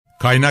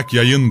Kaynak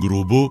Yayın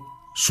Grubu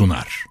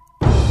sunar.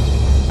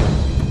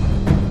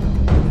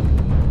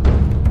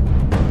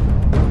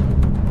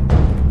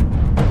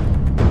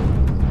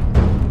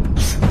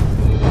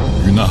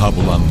 Günaha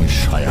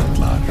bulanmış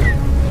hayatlar,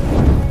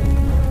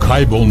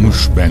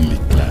 kaybolmuş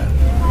benlikler,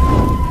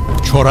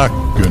 çorak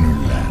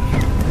gönüller,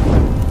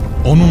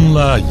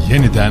 onunla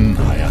yeniden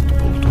hayat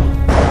buldu.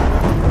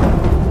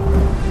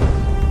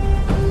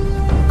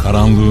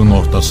 Karanlığın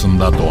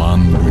ortasında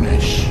doğan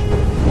güneş,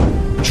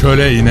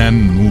 çöle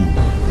inen nur,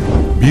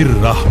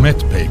 bir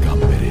rahmet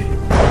peygamberi.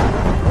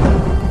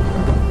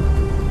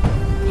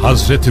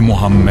 Hazreti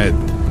Muhammed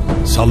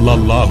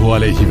sallallahu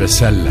aleyhi ve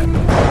sellem,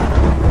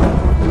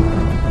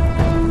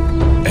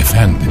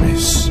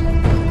 Efendimiz.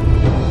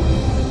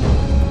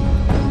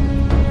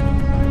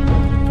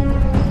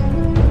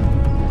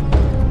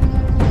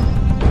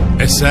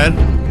 Eser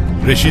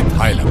Reşit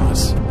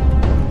Haylamaz.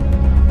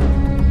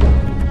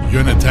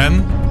 Yöneten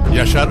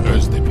Yaşar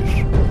Özdemir.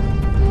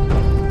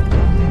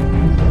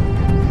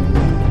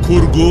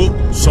 Kurgu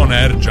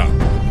Soner Can.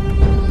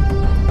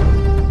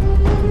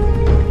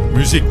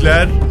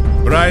 Müzikler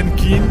Brian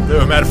Keane ve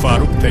Ömer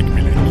Faruk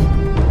Tekbilek.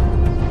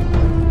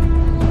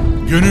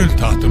 Gönül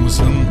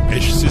tahtımızın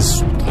eşsiz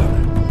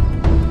sultanı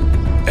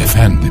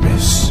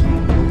Efendimiz.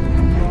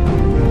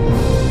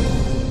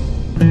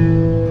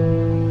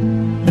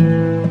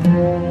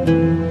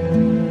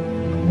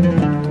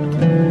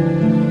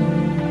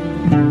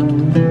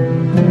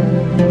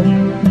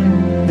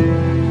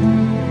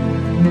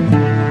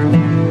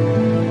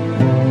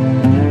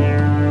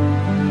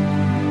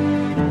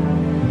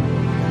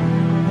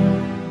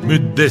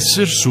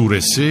 Müddessir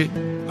suresi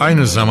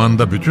aynı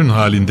zamanda bütün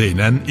halinde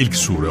inen ilk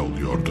sure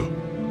oluyordu.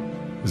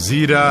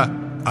 Zira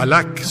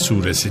Alak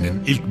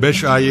suresinin ilk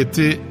 5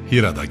 ayeti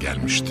Hira'da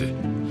gelmişti.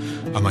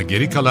 Ama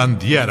geri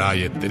kalan diğer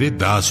ayetleri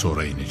daha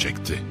sonra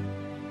inecekti.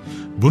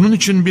 Bunun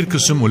için bir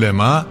kısım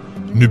ulema,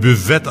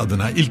 nübüvvet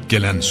adına ilk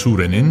gelen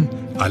surenin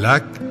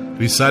Alak,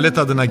 Risalet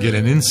adına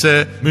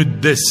geleninse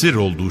Müddessir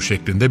olduğu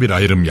şeklinde bir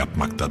ayrım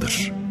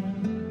yapmaktadır.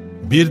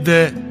 Bir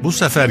de bu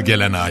sefer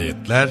gelen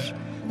ayetler,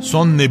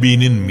 son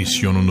nebinin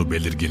misyonunu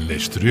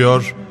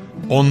belirginleştiriyor,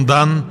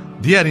 ondan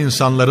diğer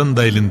insanların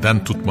da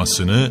elinden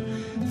tutmasını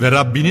ve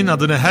Rabbinin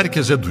adını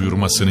herkese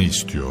duyurmasını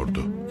istiyordu.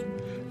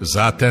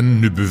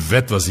 Zaten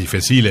nübüvvet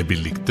vazifesiyle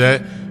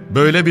birlikte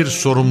böyle bir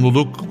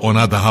sorumluluk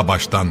ona daha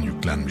baştan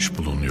yüklenmiş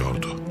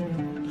bulunuyordu.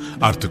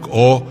 Artık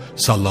o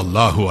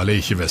sallallahu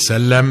aleyhi ve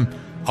sellem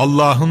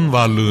Allah'ın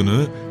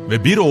varlığını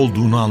ve bir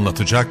olduğunu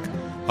anlatacak,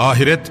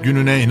 ahiret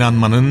gününe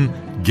inanmanın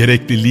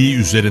gerekliliği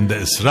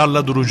üzerinde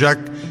ısrarla duracak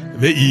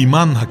ve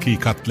iman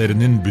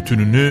hakikatlerinin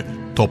bütününü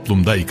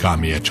toplumda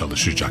ikameye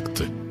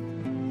çalışacaktı.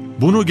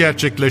 Bunu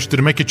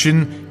gerçekleştirmek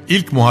için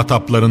ilk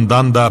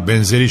muhataplarından da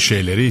benzeri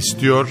şeyleri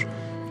istiyor,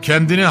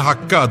 kendini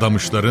hakka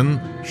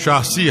adamışların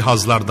şahsi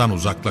hazlardan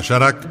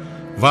uzaklaşarak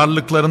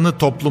varlıklarını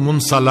toplumun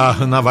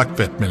salahına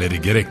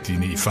vakfetmeleri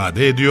gerektiğini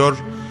ifade ediyor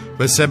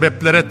ve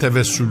sebeplere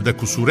tevessülde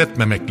kusur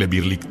etmemekle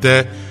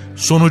birlikte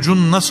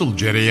sonucun nasıl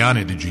cereyan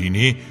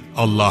edeceğini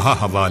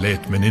Allah'a havale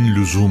etmenin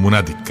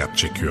lüzumuna dikkat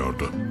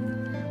çekiyordu.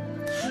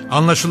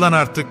 Anlaşılan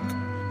artık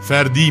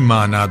ferdi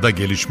manada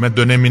gelişme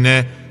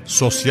dönemine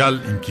sosyal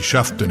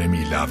inkişaf dönemi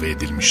ilave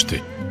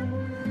edilmişti.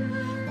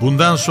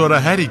 Bundan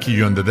sonra her iki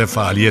yönde de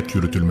faaliyet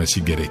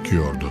yürütülmesi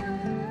gerekiyordu.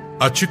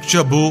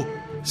 Açıkça bu,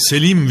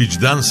 selim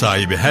vicdan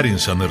sahibi her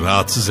insanı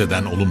rahatsız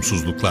eden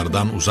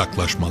olumsuzluklardan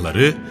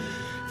uzaklaşmaları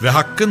ve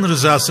hakkın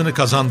rızasını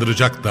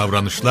kazandıracak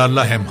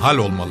davranışlarla hemhal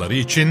olmaları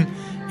için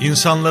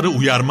insanları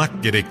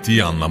uyarmak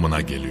gerektiği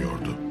anlamına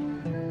geliyordu.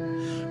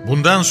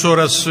 Bundan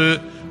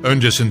sonrası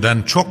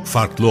öncesinden çok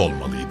farklı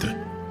olmalıydı.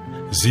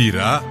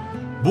 Zira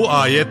bu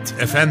ayet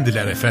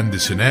efendiler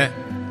efendisine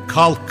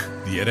kalk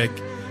diyerek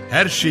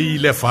her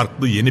şeyiyle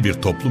farklı yeni bir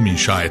toplum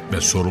inşa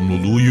etme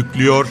sorumluluğu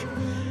yüklüyor,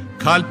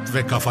 kalp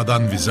ve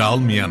kafadan vize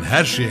almayan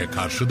her şeye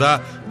karşı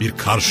da bir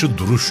karşı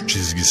duruş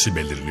çizgisi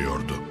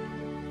belirliyordu.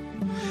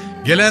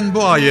 Gelen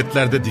bu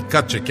ayetlerde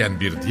dikkat çeken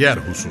bir diğer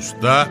husus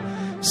da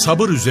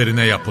sabır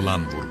üzerine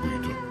yapılan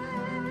vurguydu.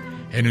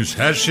 Henüz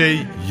her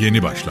şey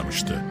yeni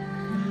başlamıştı.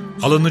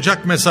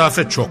 Alınacak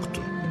mesafe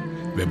çoktu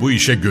ve bu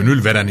işe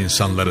gönül veren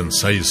insanların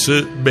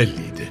sayısı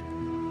belliydi.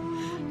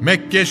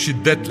 Mekke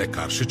şiddetle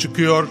karşı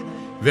çıkıyor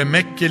ve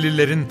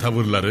Mekkelilerin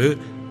tavırları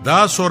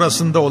daha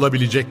sonrasında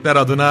olabilecekler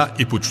adına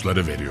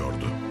ipuçları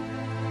veriyordu.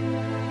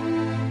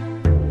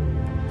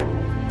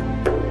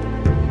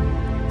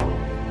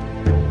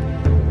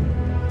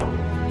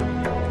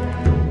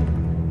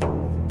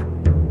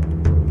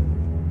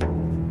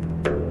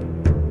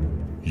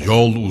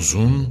 Yol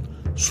uzun,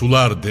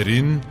 sular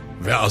derin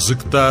ve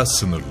azık da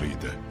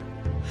sınırlıydı.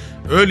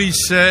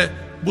 Öyleyse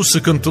bu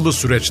sıkıntılı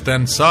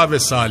süreçten sağ ve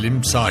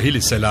salim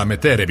sahil-i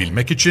selamete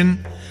erebilmek için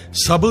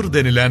sabır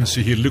denilen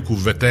sihirli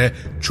kuvvete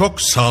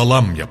çok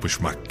sağlam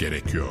yapışmak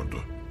gerekiyordu.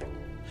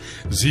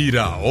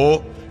 Zira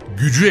o,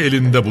 gücü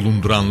elinde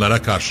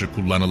bulunduranlara karşı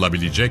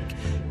kullanılabilecek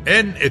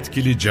en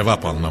etkili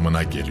cevap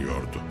anlamına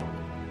geliyordu.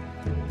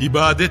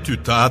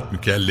 İbadet-ü taat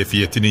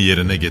mükellefiyetini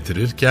yerine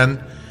getirirken,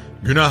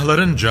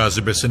 günahların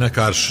cazibesine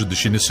karşı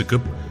dişini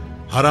sıkıp,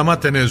 harama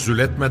tenezzül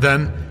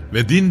etmeden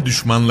ve din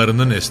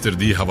düşmanlarının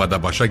estirdiği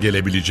havada başa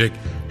gelebilecek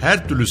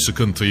her türlü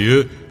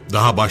sıkıntıyı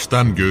daha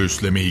baştan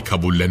göğüslemeyi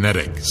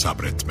kabullenerek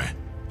sabretme.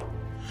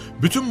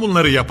 Bütün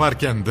bunları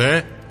yaparken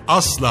de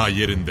asla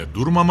yerinde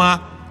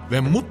durmama ve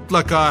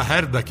mutlaka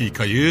her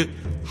dakikayı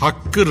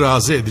hakkı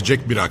razı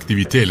edecek bir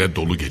aktiviteyle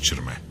dolu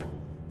geçirme.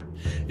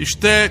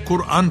 İşte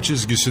Kur'an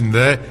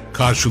çizgisinde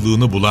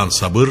karşılığını bulan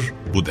sabır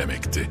bu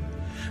demekti.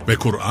 Ve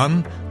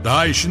Kur'an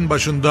daha işin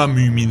başında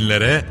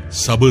müminlere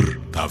sabır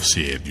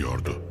tavsiye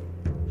ediyordu.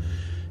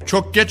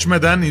 Çok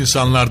geçmeden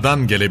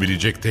insanlardan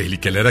gelebilecek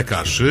tehlikelere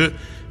karşı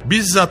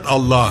bizzat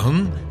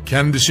Allah'ın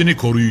kendisini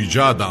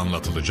koruyacağı da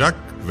anlatılacak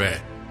ve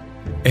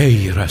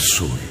Ey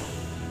Resul!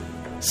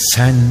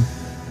 Sen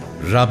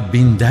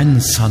Rabbinden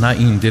sana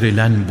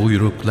indirilen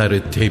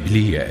buyrukları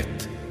tebliğ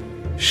et.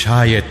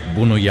 Şayet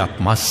bunu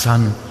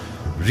yapmazsan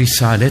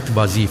risalet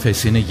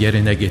vazifesini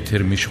yerine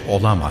getirmiş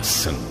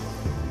olamazsın.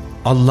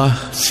 Allah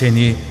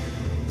seni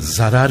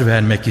zarar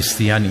vermek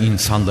isteyen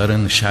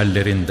insanların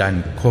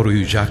şerlerinden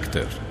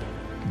koruyacaktır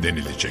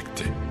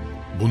denilecekti.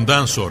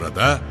 Bundan sonra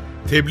da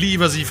tebliğ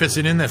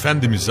vazifesinin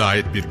Efendimiz'e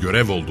ait bir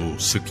görev olduğu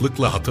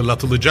sıklıkla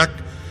hatırlatılacak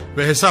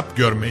ve hesap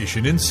görme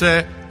işinin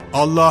ise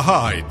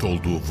Allah'a ait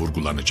olduğu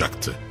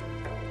vurgulanacaktı.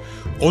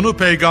 Onu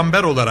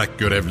peygamber olarak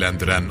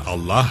görevlendiren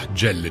Allah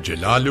Celle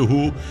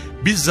Celaluhu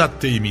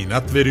bizzat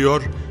teminat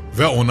veriyor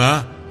ve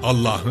ona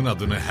Allah'ın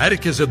adını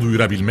herkese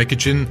duyurabilmek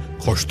için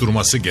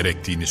koşturması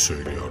gerektiğini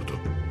söylüyordu.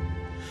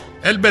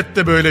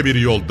 Elbette böyle bir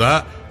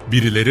yolda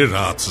birileri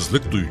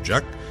rahatsızlık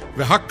duyacak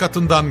ve hak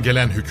katından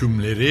gelen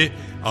hükümleri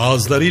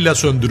ağızlarıyla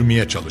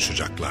söndürmeye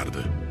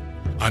çalışacaklardı.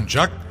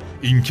 Ancak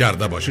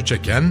inkarda başı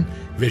çeken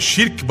ve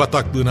şirk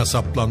bataklığına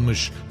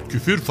saplanmış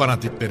küfür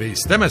fanatikleri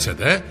istemese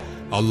de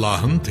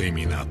Allah'ın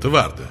teminatı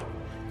vardı.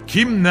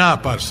 Kim ne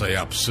yaparsa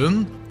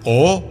yapsın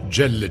o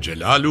Celle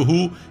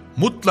Celaluhu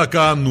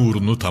mutlaka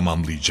nurunu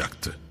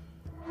tamamlayacaktı.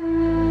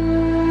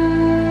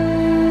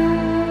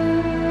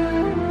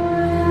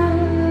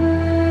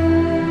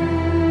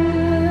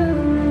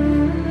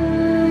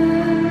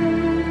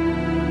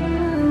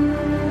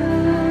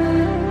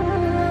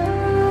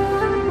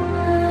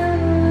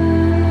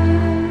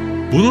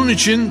 Bunun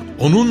için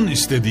onun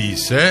istediği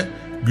ise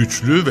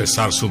güçlü ve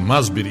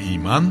sarsılmaz bir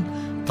iman,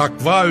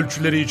 takva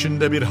ölçüleri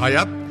içinde bir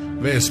hayat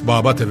ve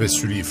esbaba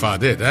tevessülü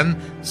ifade eden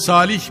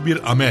salih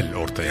bir amel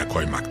ortaya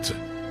koymaktı.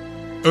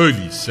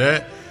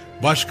 Öyleyse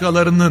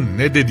başkalarının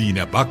ne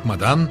dediğine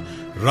bakmadan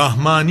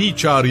rahmani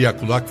çağrıya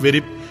kulak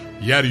verip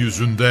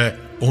yeryüzünde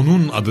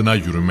onun adına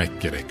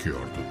yürümek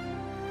gerekiyordu.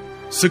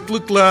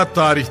 Sıklıkla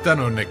tarihten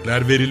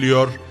örnekler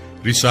veriliyor,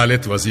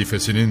 risalet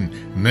vazifesinin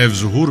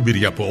nevzuhur bir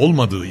yapı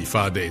olmadığı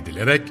ifade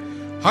edilerek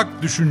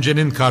hak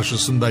düşüncenin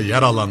karşısında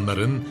yer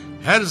alanların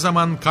her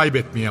zaman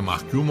kaybetmeye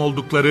mahkum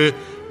oldukları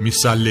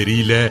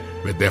misalleriyle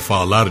ve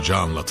defalarca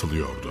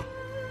anlatılıyordu.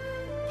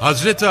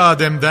 Hazreti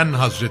Adem'den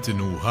Hazreti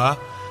Nuh'a,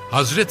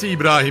 Hazreti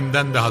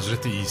İbrahim'den de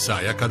Hazreti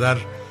İsa'ya kadar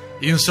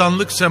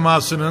insanlık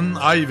semasının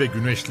ay ve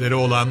güneşleri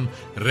olan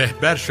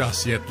rehber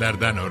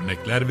şahsiyetlerden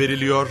örnekler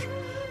veriliyor,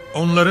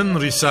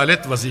 onların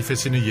risalet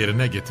vazifesini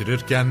yerine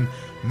getirirken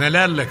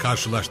nelerle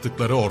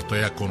karşılaştıkları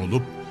ortaya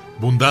konulup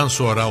bundan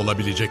sonra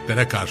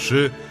olabileceklere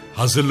karşı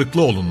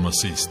hazırlıklı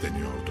olunması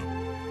isteniyordu.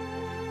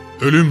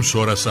 Ölüm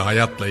sonrası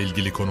hayatla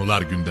ilgili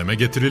konular gündeme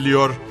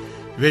getiriliyor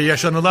ve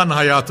yaşanılan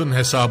hayatın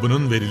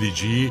hesabının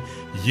verileceği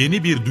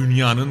yeni bir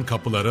dünyanın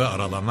kapıları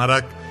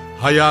aralanarak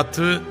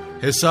hayatı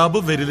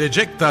hesabı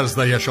verilecek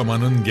tarzda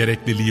yaşamanın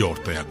gerekliliği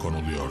ortaya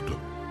konuluyordu.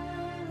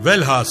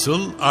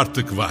 Velhasıl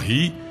artık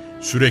vahiy,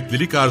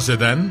 süreklilik arz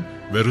eden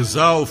ve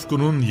rıza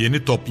ufkunun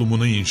yeni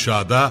toplumunu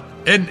inşada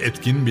en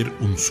etkin bir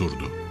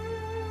unsurdu.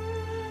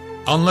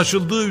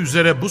 Anlaşıldığı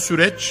üzere bu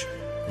süreç,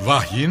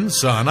 vahyin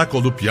sağanak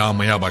olup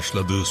yağmaya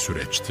başladığı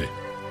süreçti.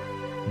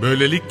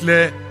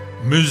 Böylelikle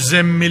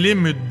müzzemmili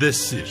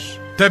müddessir,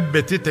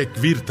 tebbeti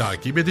tekvir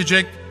takip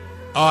edecek,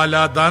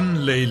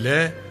 aladan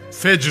leyle,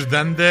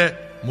 fecrden de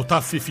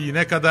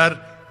mutaffifine kadar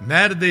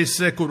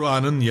neredeyse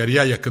Kur'an'ın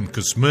yarıya yakın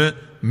kısmı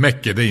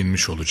Mekke'de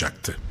inmiş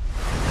olacaktı.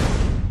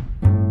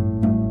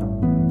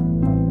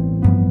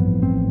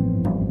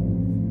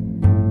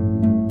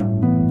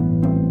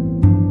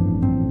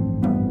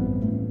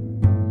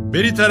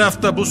 Beri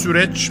tarafta bu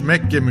süreç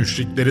Mekke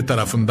müşrikleri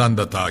tarafından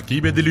da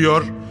takip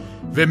ediliyor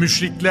ve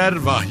müşrikler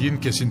vahyin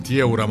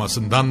kesintiye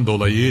uğramasından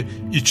dolayı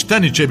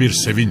içten içe bir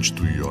sevinç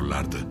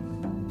duyuyorlardı.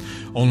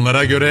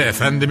 Onlara göre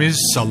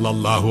Efendimiz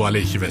sallallahu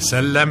aleyhi ve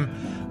sellem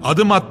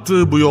adım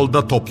attığı bu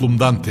yolda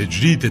toplumdan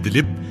tecrit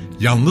edilip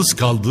yalnız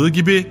kaldığı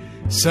gibi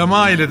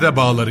sema ile de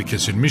bağları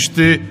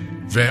kesilmişti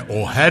ve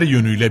o her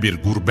yönüyle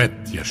bir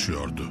gurbet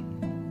yaşıyordu.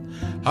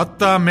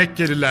 Hatta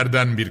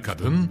Mekkelilerden bir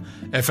kadın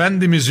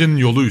Efendimizin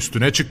yolu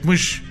üstüne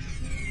çıkmış,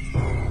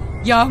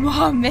 "Ya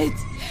Muhammed,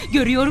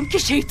 görüyorum ki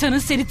şeytanın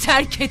seni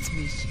terk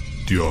etmiş,"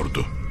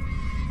 diyordu.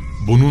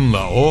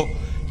 Bununla o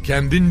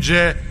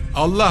kendince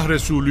Allah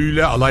Resulü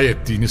ile alay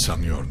ettiğini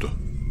sanıyordu.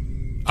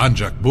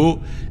 Ancak bu,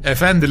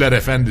 efendiler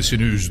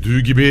efendisini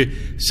üzdüğü gibi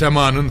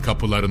semanın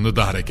kapılarını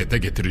da harekete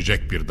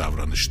getirecek bir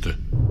davranıştı.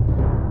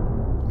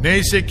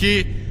 Neyse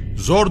ki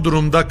zor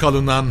durumda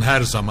kalınan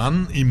her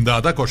zaman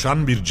imdada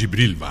koşan bir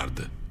Cibril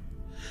vardı.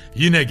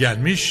 Yine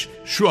gelmiş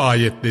şu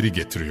ayetleri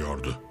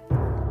getiriyordu.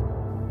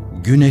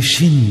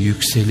 Güneşin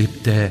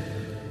yükselip de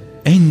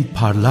en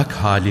parlak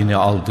halini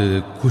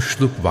aldığı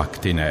kuşluk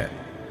vaktine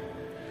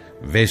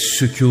ve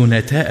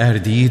sükûnete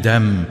erdiği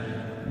dem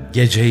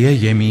geceye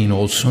yemin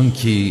olsun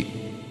ki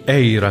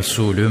ey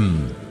Resulüm,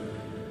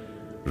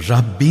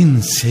 Rabbin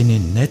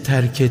seni ne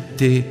terk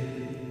etti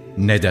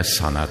ne de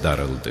sana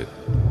darıldı.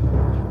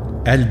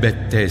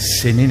 Elbette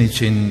senin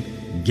için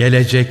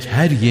gelecek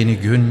her yeni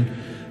gün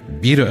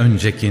bir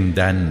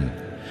öncekinden,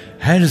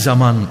 her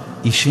zaman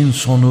işin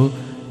sonu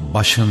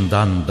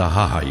başından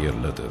daha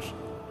hayırlıdır.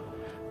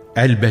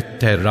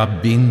 Elbette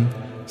Rabbin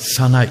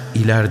sana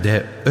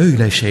ileride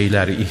öyle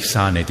şeyler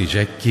ihsan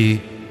edecek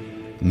ki,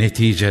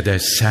 neticede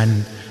sen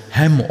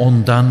hem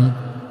ondan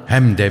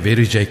hem de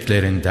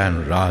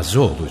vereceklerinden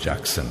razı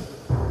olacaksın.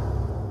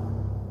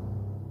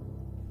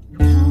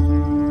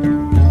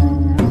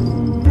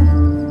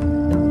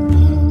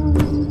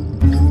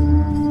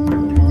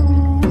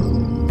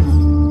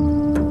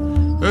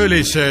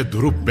 Öyleyse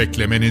durup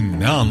beklemenin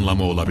ne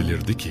anlamı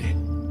olabilirdi ki?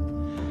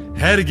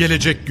 Her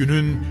gelecek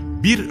günün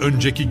bir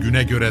önceki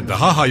güne göre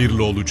daha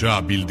hayırlı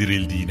olacağı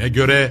bildirildiğine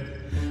göre,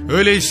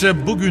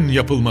 öyleyse bugün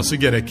yapılması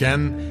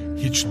gereken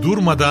hiç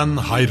durmadan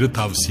hayrı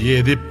tavsiye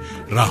edip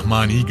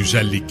rahmani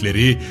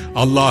güzellikleri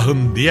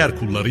Allah'ın diğer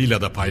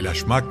kullarıyla da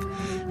paylaşmak,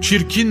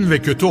 çirkin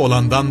ve kötü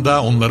olandan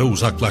da onları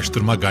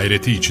uzaklaştırma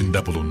gayreti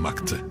içinde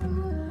bulunmaktı.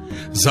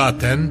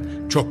 Zaten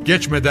çok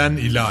geçmeden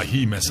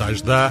ilahi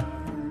mesajda,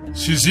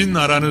 sizin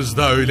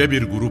aranızda öyle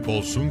bir grup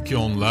olsun ki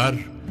onlar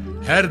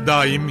her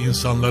daim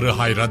insanları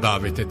hayra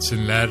davet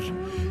etsinler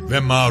ve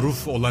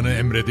maruf olanı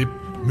emredip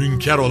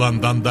münker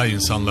olandan da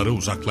insanları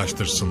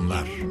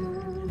uzaklaştırsınlar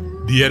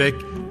diyerek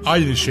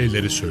aynı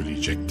şeyleri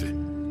söyleyecekti.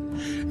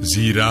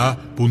 Zira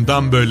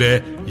bundan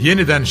böyle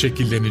yeniden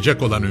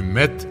şekillenecek olan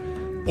ümmet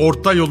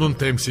orta yolun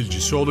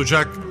temsilcisi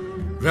olacak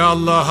ve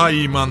Allah'a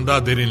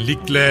imanda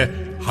derinlikle,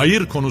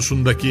 hayır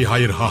konusundaki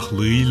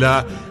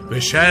hayırhahlığıyla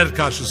ve şer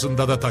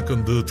karşısında da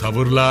takındığı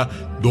tavırla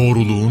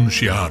doğruluğun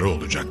şiarı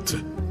olacaktı.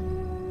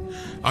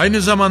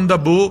 Aynı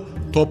zamanda bu,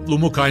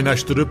 toplumu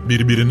kaynaştırıp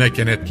birbirine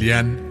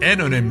kenetleyen en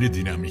önemli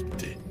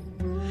dinamikti.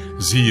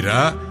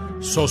 Zira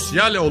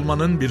sosyal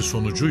olmanın bir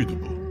sonucuydu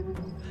bu.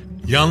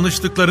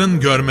 Yanlışlıkların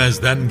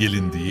görmezden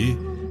gelindiği,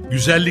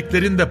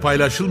 güzelliklerin de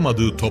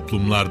paylaşılmadığı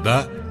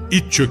toplumlarda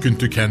iç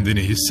çöküntü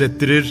kendini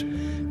hissettirir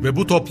ve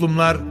bu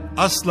toplumlar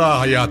asla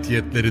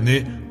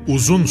hayatiyetlerini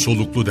uzun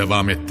soluklu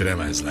devam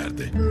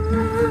ettiremezlerdi.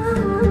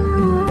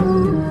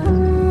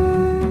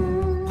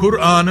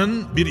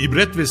 Kur'an'ın bir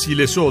ibret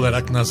vesilesi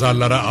olarak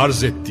nazarlara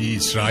arz ettiği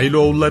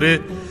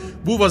İsrailoğulları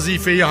bu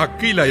vazifeyi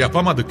hakkıyla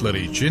yapamadıkları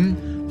için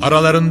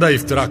aralarında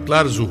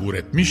iftiraklar zuhur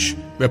etmiş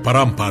ve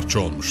paramparça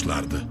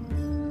olmuşlardı.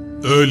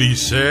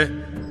 Öyleyse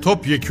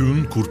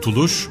topyekün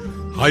kurtuluş,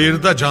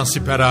 hayırda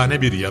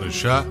cansiperane bir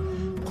yarışa,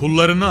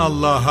 kullarını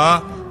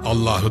Allah'a,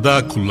 Allah'ı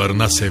da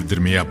kullarına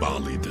sevdirmeye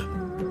bağlıydı.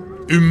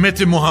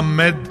 Ümmeti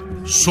Muhammed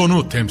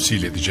sonu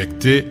temsil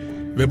edecekti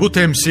ve bu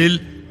temsil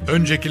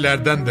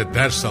öncekilerden de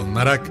ders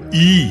alınarak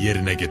iyi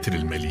yerine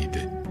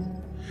getirilmeliydi.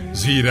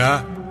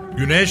 Zira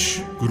güneş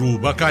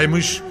gruba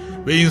kaymış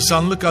ve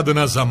insanlık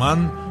adına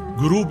zaman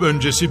grup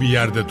öncesi bir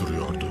yerde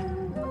duruyordu.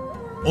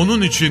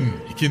 Onun için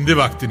ikindi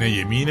vaktine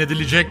yemin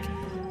edilecek,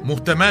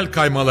 muhtemel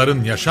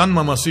kaymaların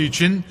yaşanmaması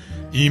için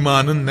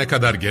imanın ne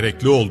kadar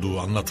gerekli olduğu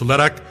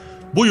anlatılarak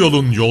bu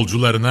yolun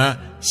yolcularına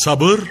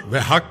sabır ve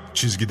hak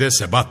çizgide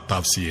sebat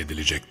tavsiye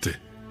edilecekti.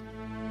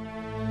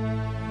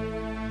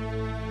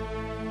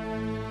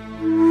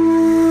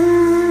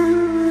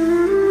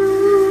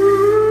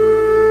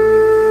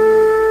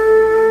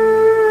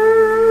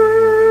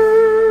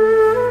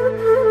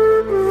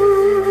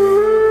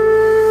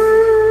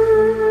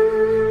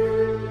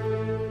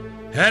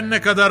 Her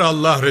ne kadar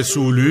Allah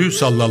Resulü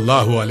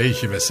sallallahu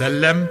aleyhi ve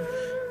sellem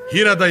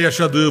Hira'da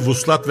yaşadığı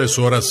vuslat ve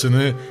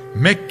sonrasını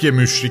Mekke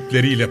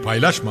müşrikleriyle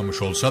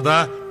paylaşmamış olsa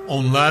da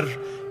onlar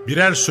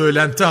birer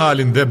söylenti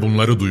halinde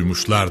bunları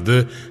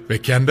duymuşlardı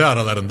ve kendi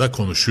aralarında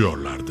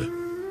konuşuyorlardı.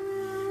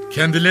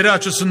 Kendileri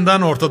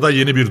açısından ortada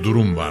yeni bir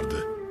durum vardı.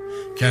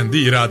 Kendi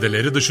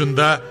iradeleri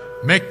dışında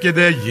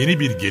Mekke'de yeni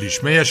bir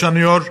gelişme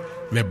yaşanıyor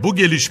ve bu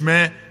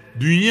gelişme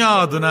dünya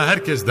adına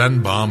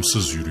herkesten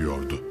bağımsız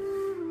yürüyordu.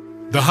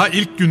 Daha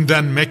ilk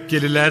günden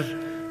Mekkeliler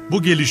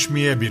bu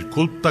gelişmeye bir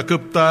kulp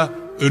takıp da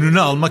önüne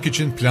almak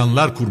için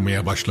planlar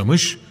kurmaya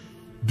başlamış,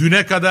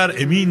 düne kadar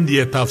emin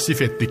diye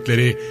tavsif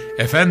ettikleri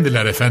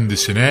efendiler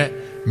efendisine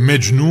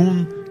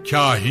mecnun,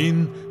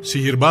 kahin,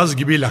 sihirbaz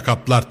gibi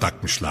lakaplar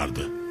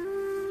takmışlardı.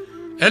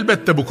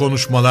 Elbette bu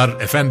konuşmalar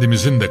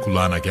Efendimizin de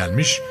kulağına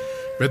gelmiş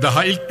ve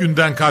daha ilk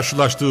günden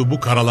karşılaştığı bu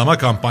karalama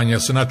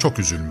kampanyasına çok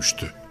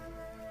üzülmüştü.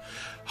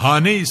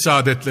 Hane-i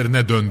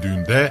saadetlerine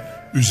döndüğünde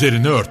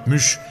üzerini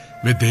örtmüş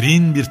ve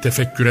derin bir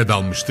tefekküre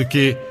dalmıştı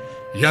ki,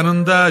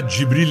 yanında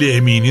Cibril-i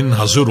Emin'in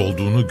hazır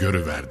olduğunu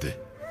görüverdi.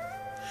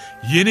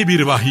 Yeni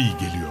bir vahiy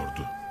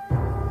geliyordu.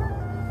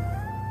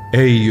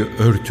 Ey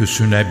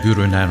örtüsüne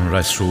bürünen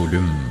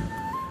Resulüm!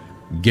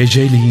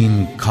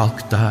 Geceliğin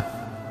kalk da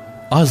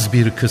az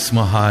bir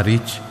kısmı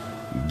hariç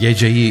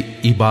geceyi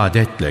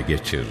ibadetle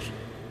geçir.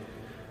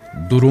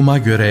 Duruma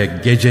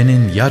göre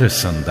gecenin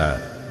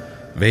yarısında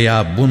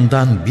veya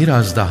bundan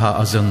biraz daha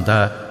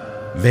azında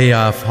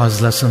veya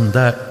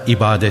fazlasında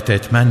ibadet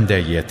etmen de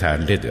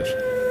yeterlidir.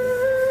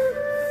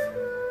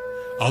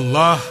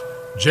 Allah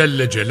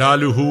Celle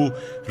Celaluhu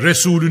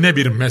Resulüne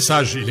bir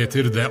mesaj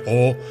iletir de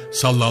o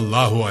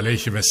sallallahu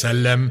aleyhi ve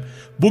sellem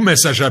bu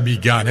mesaja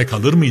bigane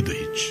kalır mıydı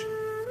hiç?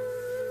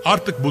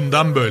 Artık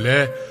bundan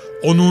böyle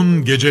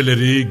onun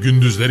geceleri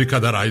gündüzleri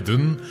kadar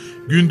aydın,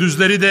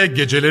 gündüzleri de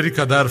geceleri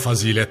kadar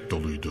fazilet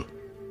doluydu.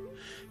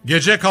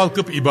 Gece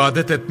kalkıp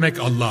ibadet etmek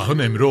Allah'ın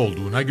emri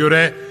olduğuna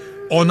göre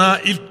ona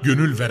ilk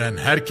gönül veren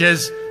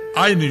herkes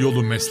aynı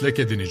yolu meslek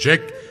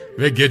edinecek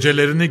ve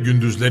gecelerini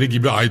gündüzleri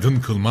gibi aydın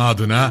kılma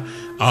adına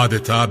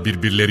adeta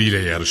birbirleriyle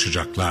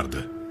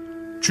yarışacaklardı.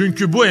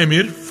 Çünkü bu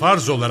emir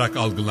farz olarak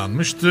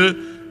algılanmıştı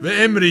ve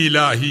emri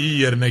ilahiyi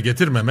yerine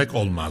getirmemek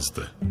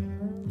olmazdı.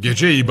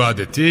 Gece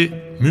ibadeti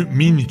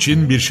mümin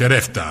için bir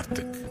şerefti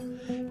artık.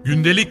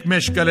 Gündelik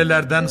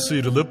meşgalelerden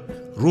sıyrılıp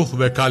ruh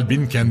ve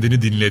kalbin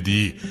kendini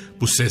dinlediği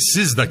bu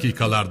sessiz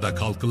dakikalarda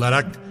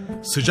kalkılarak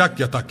sıcak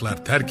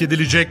yataklar terk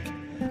edilecek,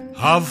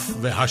 hav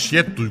ve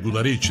haşyet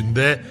duyguları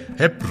içinde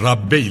hep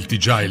Rabbe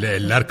iltica ile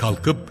eller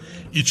kalkıp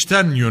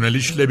içten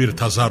yönelişle bir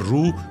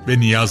tazarru ve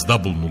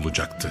niyazda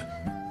bulunulacaktı.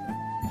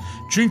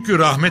 Çünkü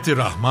rahmeti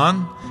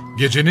Rahman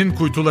gecenin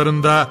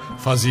kuytularında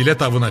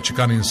fazilet avına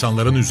çıkan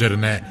insanların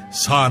üzerine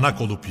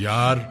sağanak olup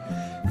yağar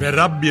ve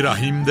Rabbi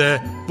Rahim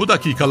de bu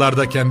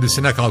dakikalarda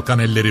kendisine kalkan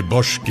elleri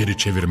boş geri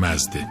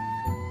çevirmezdi.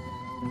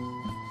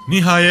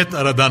 Nihayet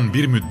aradan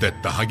bir müddet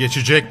daha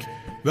geçecek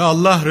ve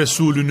Allah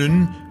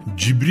Resulü'nün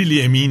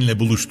Cibril-i Emin'le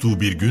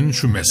buluştuğu bir gün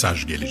şu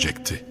mesaj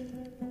gelecekti.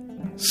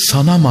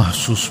 Sana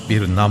mahsus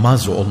bir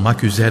namaz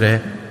olmak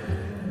üzere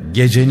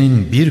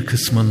gecenin bir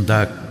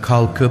kısmında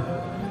kalkıp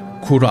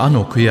Kur'an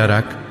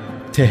okuyarak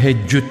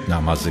teheccüd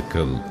namazı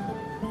kıl.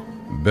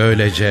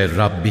 Böylece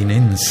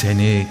Rabbinin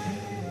seni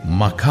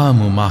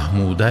makam-ı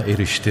Mahmud'a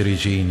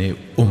eriştireceğini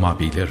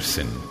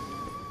umabilirsin.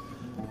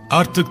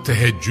 Artık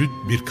teheccüd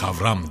bir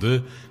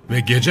kavramdı ve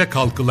gece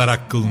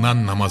kalkılarak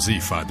kılınan namazı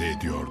ifade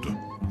ediyordu.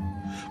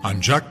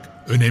 Ancak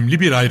önemli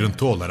bir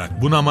ayrıntı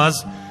olarak bu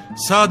namaz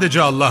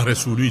sadece Allah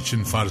Resulü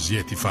için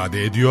farziyet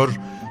ifade ediyor,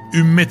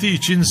 ümmeti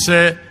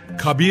içinse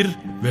kabir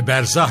ve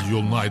berzah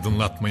yolunu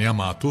aydınlatmaya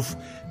matuf,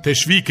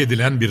 teşvik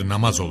edilen bir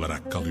namaz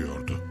olarak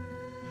kalıyordu.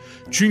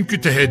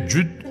 Çünkü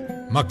teheccüd,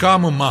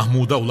 makam-ı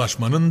Mahmud'a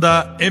ulaşmanın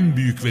da en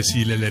büyük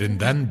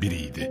vesilelerinden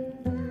biriydi.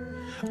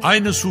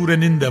 Aynı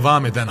surenin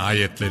devam eden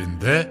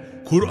ayetlerinde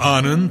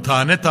Kur'an'ın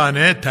tane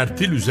tane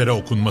tertil üzere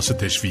okunması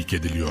teşvik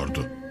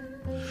ediliyordu.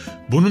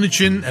 Bunun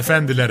için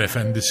Efendiler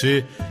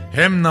Efendisi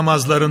hem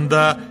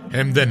namazlarında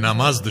hem de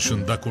namaz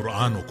dışında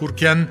Kur'an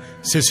okurken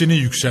sesini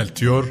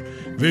yükseltiyor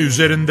ve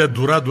üzerinde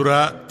dura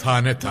dura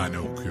tane tane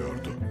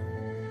okuyordu.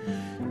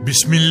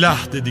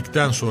 Bismillah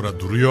dedikten sonra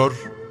duruyor,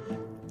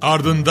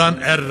 ardından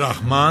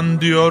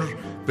Er-Rahman diyor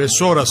ve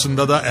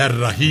sonrasında da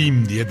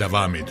Er-Rahim diye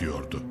devam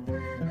ediyordu.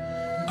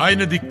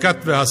 Aynı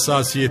dikkat ve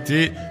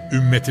hassasiyeti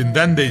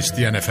ümmetinden de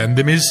isteyen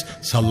Efendimiz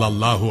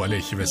sallallahu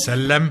aleyhi ve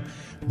sellem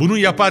bunu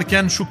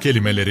yaparken şu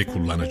kelimeleri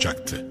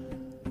kullanacaktı.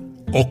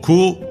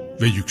 Oku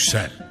ve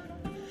yüksel.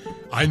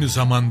 Aynı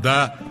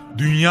zamanda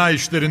dünya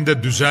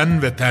işlerinde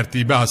düzen ve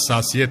tertibe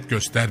hassasiyet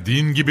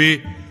gösterdiğin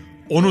gibi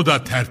onu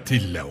da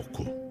tertille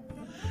oku.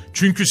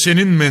 Çünkü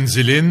senin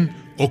menzilin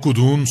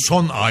okuduğun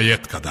son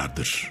ayet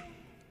kadardır.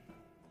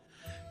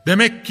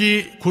 Demek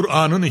ki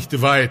Kur'an'ın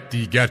ihtiva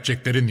ettiği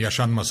gerçeklerin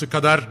yaşanması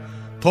kadar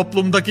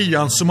toplumdaki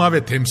yansıma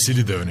ve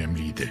temsili de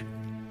önemliydi.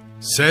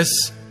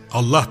 Ses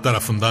Allah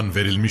tarafından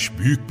verilmiş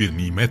büyük bir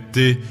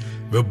nimetti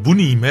ve bu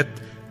nimet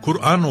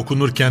Kur'an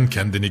okunurken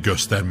kendini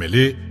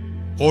göstermeli,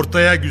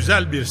 ortaya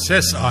güzel bir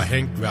ses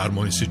ahenk ve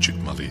armonisi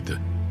çıkmalıydı.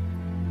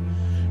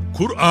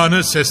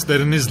 Kur'an'ı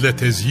seslerinizle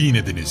tezyin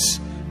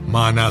ediniz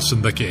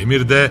manasındaki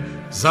emir de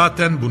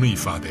zaten bunu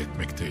ifade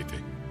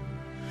etmekteydi.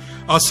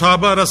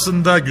 Ashabı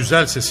arasında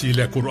güzel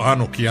sesiyle Kur'an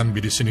okuyan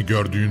birisini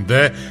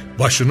gördüğünde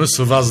başını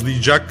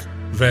sıvazlayacak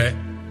ve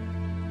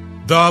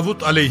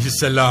Davud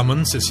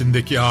aleyhisselamın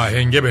sesindeki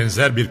ahenge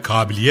benzer bir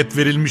kabiliyet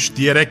verilmiş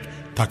diyerek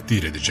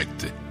takdir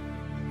edecekti.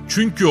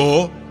 Çünkü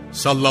o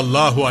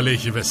sallallahu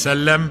aleyhi ve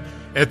sellem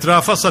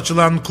etrafa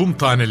saçılan kum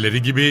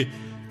taneleri gibi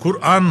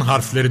Kur'an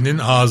harflerinin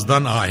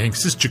ağızdan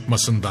ahenksiz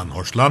çıkmasından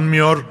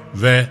hoşlanmıyor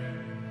ve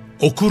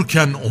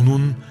okurken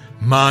onun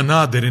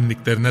mana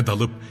derinliklerine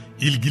dalıp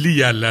ilgili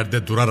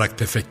yerlerde durarak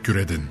tefekkür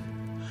edin.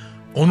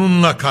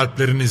 Onunla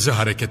kalplerinizi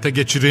harekete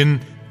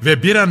geçirin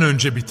ve bir an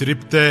önce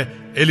bitirip de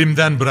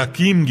elimden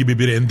bırakayım gibi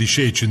bir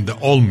endişe içinde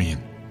olmayın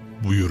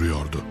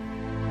buyuruyordu.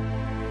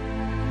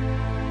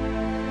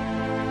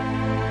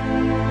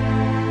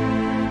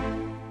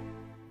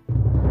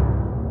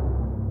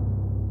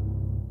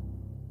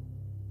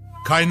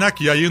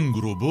 Kaynak Yayın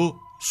Grubu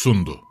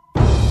sundu.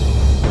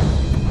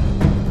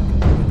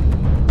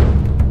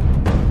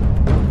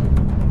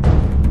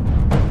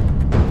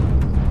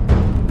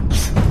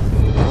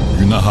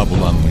 Günaha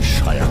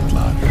bulanmış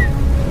hayatlar,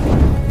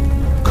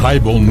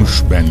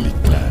 kaybolmuş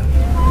benlikler,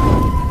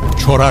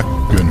 çorak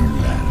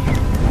gönüller,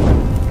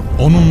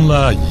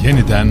 onunla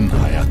yeniden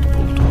hayat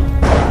buldu.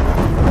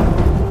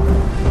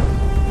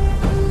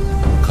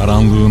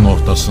 Karanlığın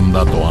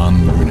ortasında doğan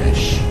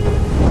güneş,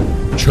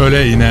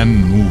 çöle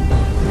inen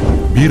nur,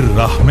 bir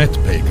rahmet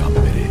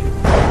peygamberi.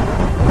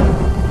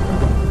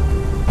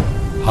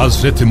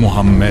 Hazreti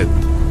Muhammed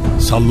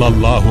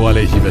sallallahu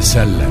aleyhi ve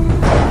sellem,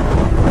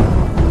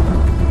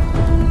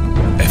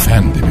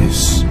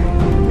 Efendimiz